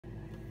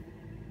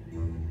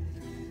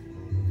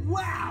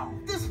Wow,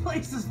 this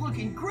place is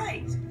looking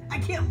great. I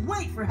can't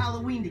wait for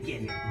Halloween to get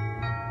here.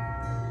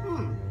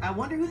 I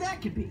wonder who that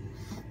could be.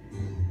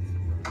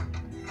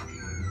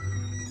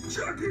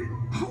 Chucky!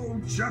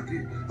 Oh, Chucky,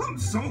 I'm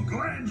so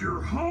glad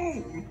you're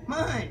home.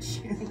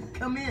 Munch,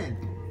 come in.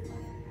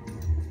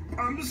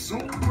 I'm so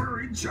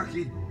worried,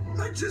 Chucky.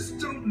 I just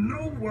don't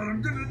know what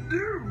I'm gonna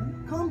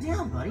do. Calm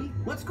down, buddy.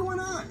 What's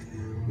going on?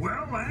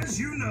 Well, as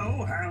you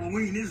know,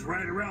 Halloween is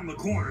right around the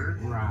corner.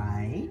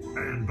 Right.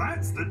 And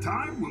that's the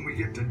time when we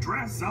get to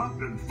dress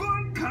up in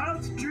fun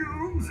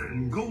costumes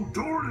and go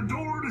door to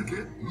door to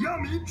get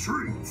yummy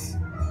treats.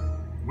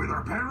 With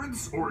our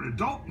parents or an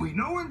adult we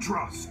know and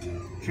trust.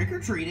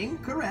 Trick-or-treating,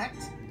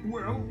 correct.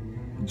 Well,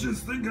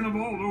 just thinking of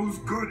all those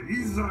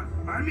goodies,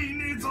 I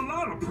mean, it's a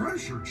lot of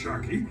pressure,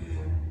 Chucky.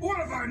 What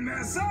if I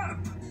mess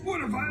up?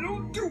 What if I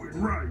don't do it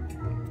right?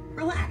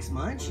 Relax,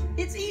 Munch.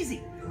 It's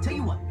easy. Tell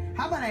you what,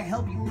 how about I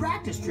help you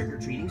practice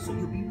trick-or-treating so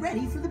you'll be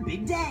ready for the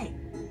big day?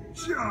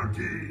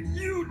 Chucky,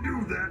 you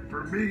do that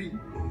for me?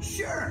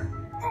 Sure.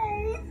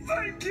 Oh,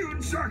 thank you,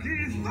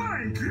 Chucky,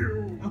 thank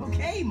you.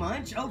 Okay,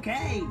 Munch,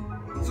 okay.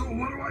 So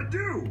what do I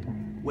do?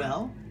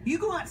 Well, you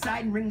go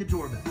outside and ring the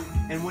doorbell.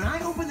 And when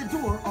I open the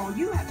door, all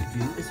you have to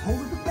do is hold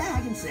up the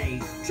bag and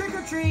say, trick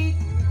or treat.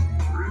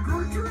 Trick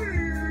or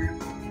treat.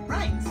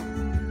 Right.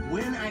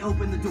 When I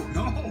open the door.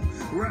 Oh,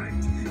 right.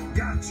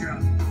 Gotcha.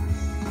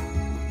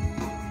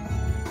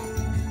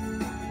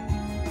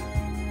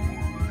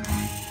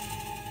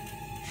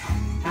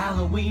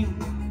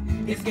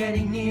 Halloween is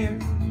getting near.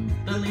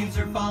 The leaves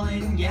are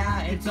falling,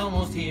 yeah, it's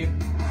almost here.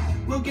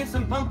 We'll get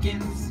some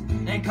pumpkins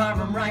and carve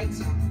them right,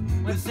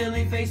 with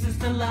silly faces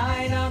to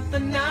light up the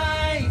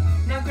night.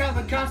 Now grab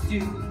a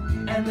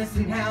costume and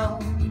listen how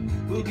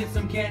we'll get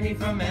some candy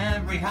from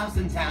every house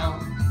in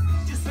town.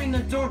 Just ring the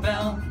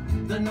doorbell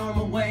the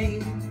normal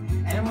way,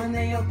 and when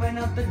they open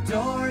up the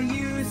door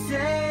you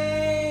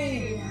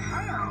say,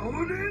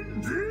 how'd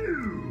it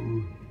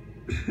do?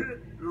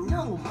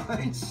 No,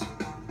 Munch.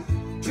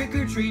 Trick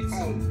or treat,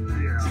 Oh,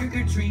 yeah. trick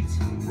or treat,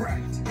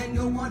 Right. and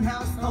go one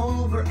house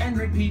over and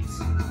repeat.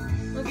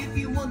 Look, if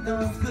you want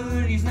those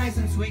goodies nice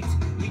and sweet,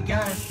 you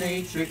gotta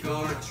say trick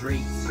or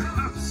treat.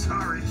 I'm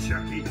sorry,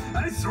 Chucky.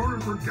 I sort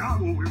of forgot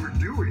what we were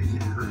doing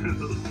here.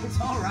 It's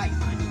all right,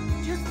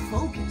 Munch. Just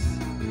focus.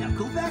 Now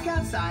go back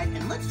outside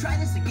and let's try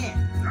this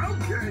again.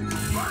 Okay,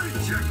 bye,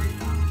 Chucky.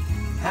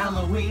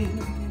 Halloween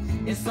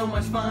is so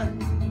much fun,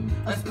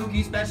 a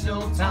spooky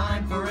special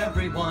time for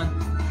everyone.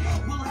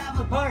 We'll have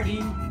a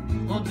party,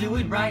 we'll do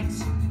it right,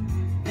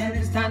 then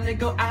it's time to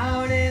go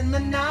out in the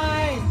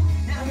night.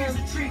 Now here's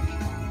a trick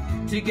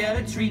to get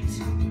a treat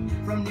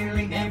from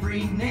nearly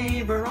every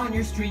neighbor on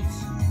your street.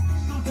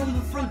 Go to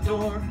the front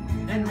door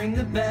and ring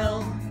the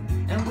bell,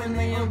 and when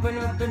they open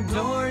up the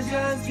door,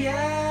 just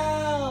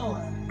yell,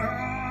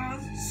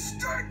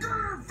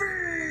 Sticker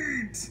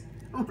feet!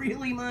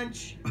 Really,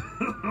 Munch?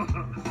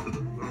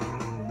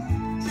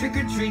 trick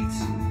or treat,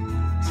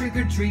 trick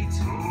or treat.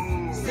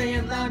 Oh. Say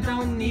it loud,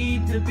 don't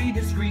need to be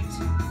discreet.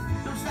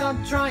 Don't stop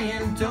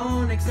trying,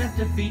 don't accept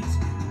defeat.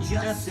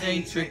 Just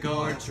say trick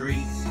or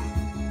treat.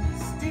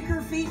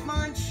 Sticker feet,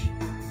 Munch?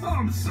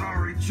 I'm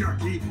sorry,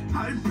 Chucky.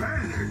 I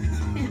panicked.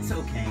 It's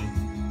okay.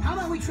 How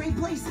about we trade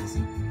places?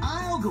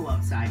 I'll go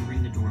outside and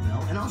ring the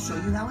doorbell, and I'll show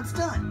you how it's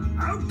done.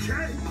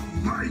 Okay.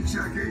 Bye,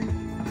 Chucky.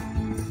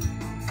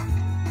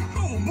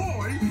 Oh,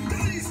 boy.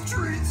 These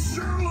treats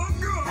sure look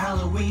good.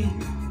 Halloween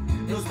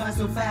goes by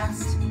so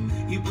fast.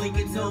 You blink,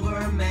 it's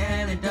over,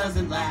 man, it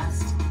doesn't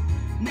last.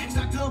 Next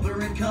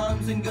October it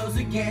comes and goes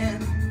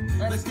again.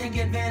 Let's take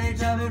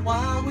advantage of it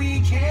while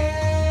we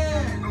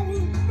can.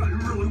 Oh, I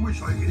really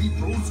wish I could eat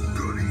those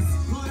goodies.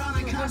 Put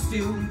on a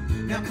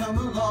costume, now come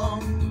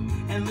along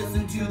and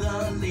listen to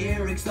the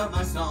lyrics of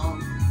my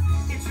song.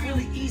 It's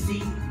really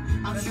easy,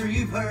 I'm sure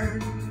you've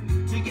heard.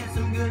 To get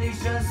some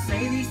goodies, just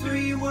say these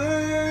 3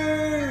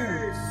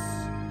 words.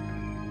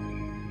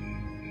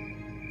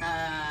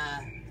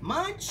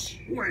 Munch?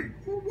 Wait,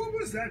 what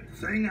was that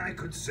thing I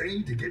could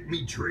say to get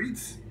me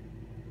treats?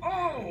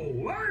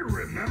 Oh, I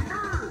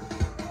remember.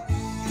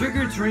 Trick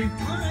or treat.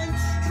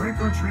 Munch? Trick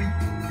or treat.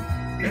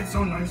 It's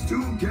so nice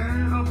to get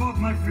up off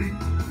my feet.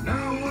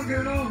 Now look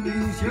at all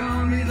these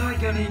yummies I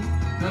can eat.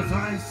 'Cause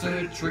I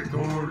said trick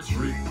or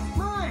treat.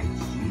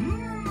 Munch?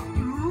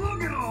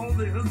 Look at all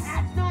this.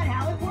 That's not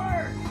how it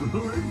works.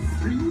 Let's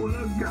see what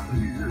I've got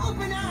here.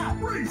 Open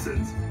up.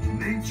 Raisins,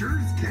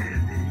 nature's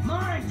candy.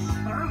 Munch?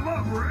 I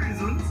love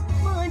raisins.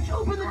 Munch,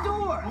 open the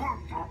door.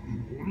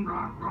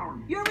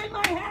 You're in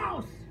my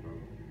house.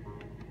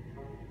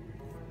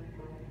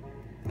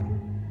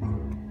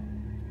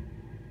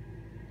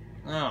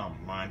 Oh,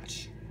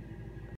 Munch.